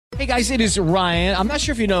Hey guys, it is Ryan. I'm not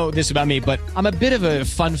sure if you know this about me, but I'm a bit of a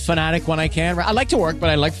fun fanatic when I can. I like to work,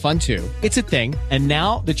 but I like fun too. It's a thing. And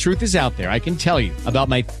now the truth is out there. I can tell you about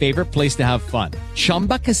my favorite place to have fun.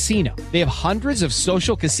 Chumba Casino. They have hundreds of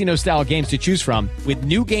social casino style games to choose from with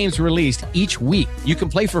new games released each week. You can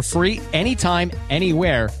play for free anytime,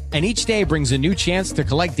 anywhere. And each day brings a new chance to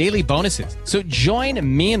collect daily bonuses. So join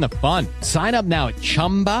me in the fun. Sign up now at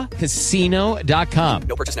ChumbaCasino.com.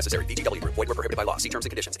 No purchase necessary. VGW Group. Void where prohibited by law. See terms and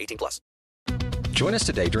conditions. 18+. Join us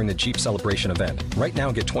today during the Jeep Celebration event. Right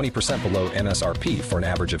now, get 20% below MSRP for an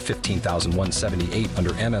average of $15,178 under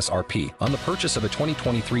MSRP on the purchase of a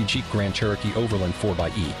 2023 Jeep Grand Cherokee Overland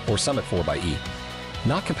 4xE or Summit 4xE.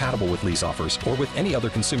 Not compatible with lease offers or with any other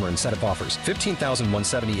consumer incentive offers.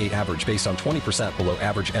 $15,178 average based on 20% below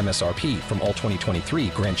average MSRP from all 2023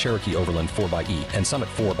 Grand Cherokee Overland 4xE and Summit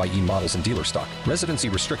 4xE models in dealer stock. Residency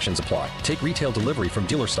restrictions apply. Take retail delivery from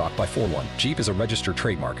dealer stock by 4/1. Jeep is a registered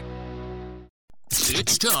trademark.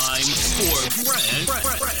 It's time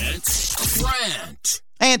for Rant.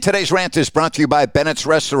 And today's rant is brought to you by Bennett's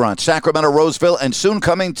Restaurant, Sacramento, Roseville, and soon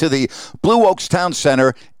coming to the Blue Oaks Town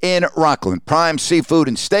Center in Rockland. Prime seafood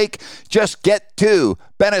and steak. Just get to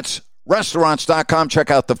Bennett'sRestaurants.com.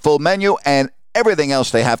 Check out the full menu and everything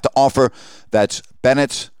else they have to offer. That's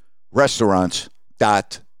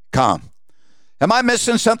Bennett'sRestaurants.com. Am I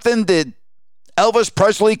missing something? Did Elvis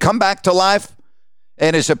Presley come back to life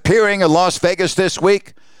and is appearing in Las Vegas this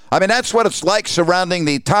week? I mean, that's what it's like surrounding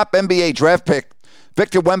the top NBA draft pick,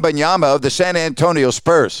 Victor Wembanyama of the San Antonio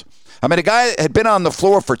Spurs. I mean, the guy had been on the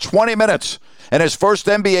floor for 20 minutes in his first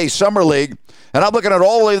NBA Summer League, and I'm looking at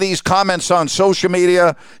all of these comments on social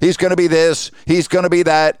media. He's going to be this. He's going to be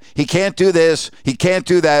that. He can't do this. He can't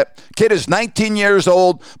do that. Kid is 19 years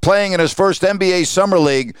old, playing in his first NBA Summer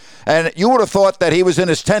League, and you would have thought that he was in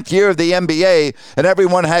his 10th year of the NBA, and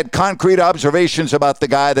everyone had concrete observations about the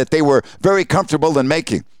guy that they were very comfortable in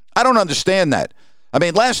making. I don't understand that. I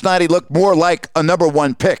mean, last night he looked more like a number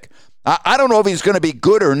one pick. I don't know if he's going to be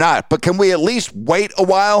good or not, but can we at least wait a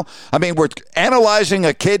while? I mean, we're analyzing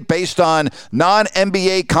a kid based on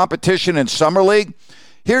non-NBA competition in Summer League.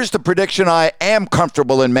 Here's the prediction I am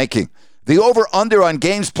comfortable in making. The over-under on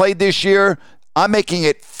games played this year, I'm making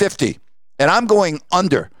it 50, and I'm going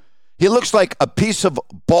under. He looks like a piece of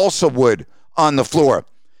balsa wood on the floor.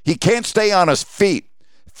 He can't stay on his feet.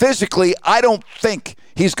 Physically, I don't think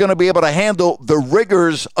he's going to be able to handle the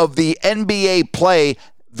rigors of the NBA play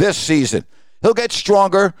this season. He'll get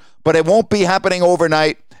stronger, but it won't be happening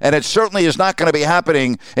overnight, and it certainly is not going to be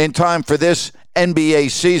happening in time for this NBA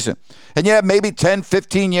season. And yeah, maybe 10,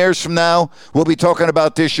 15 years from now, we'll be talking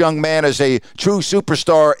about this young man as a true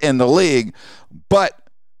superstar in the league. But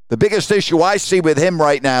the biggest issue I see with him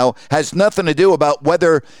right now has nothing to do about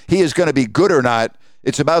whether he is going to be good or not.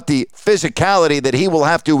 It's about the physicality that he will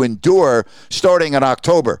have to endure starting in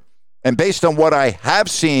October. And based on what I have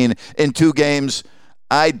seen in 2 games,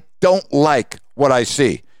 I don't like what I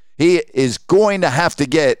see. He is going to have to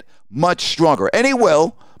get much stronger. And he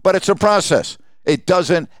will, but it's a process. It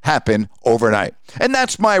doesn't happen overnight. And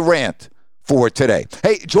that's my rant for today.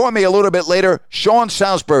 Hey, join me a little bit later. Sean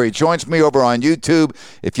Salisbury joins me over on YouTube.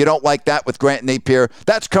 If you don't like that with Grant Napier,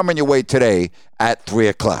 that's coming your way today at 3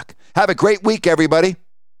 o'clock. Have a great week, everybody.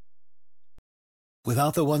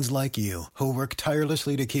 Without the ones like you, who work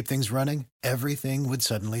tirelessly to keep things running, everything would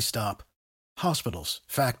suddenly stop. Hospitals,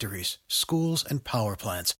 factories, schools, and power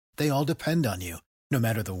plants, they all depend on you. No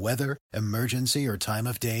matter the weather, emergency, or time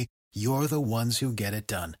of day, you're the ones who get it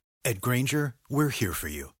done. At Grainger, we're here for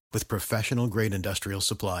you with professional-grade industrial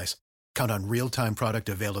supplies. Count on real-time product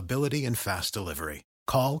availability and fast delivery.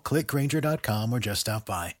 Call, clickgrainger.com, or just stop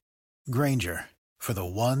by. Grainger, for the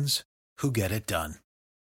ones who get it done.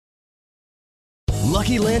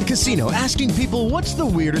 Lucky Land Casino, asking people, what's the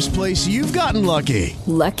weirdest place you've gotten lucky?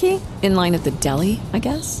 Lucky? In line at the deli, I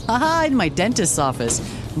guess? Aha, in my dentist's office.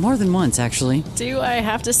 More than once, actually. Do I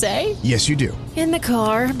have to say? Yes, you do. In the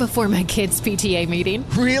car before my kids' PTA meeting.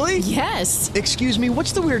 Really? Yes. Excuse me,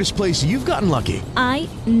 what's the weirdest place you've gotten lucky? I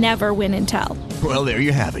never win and tell. Well, there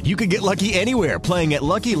you have it. You can get lucky anywhere, playing at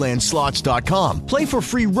LuckyLandSlots.com. Play for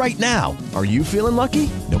free right now. Are you feeling lucky?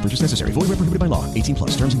 No purchase necessary. Void where prohibited by law.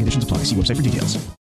 18+. Terms and conditions apply. See website for details.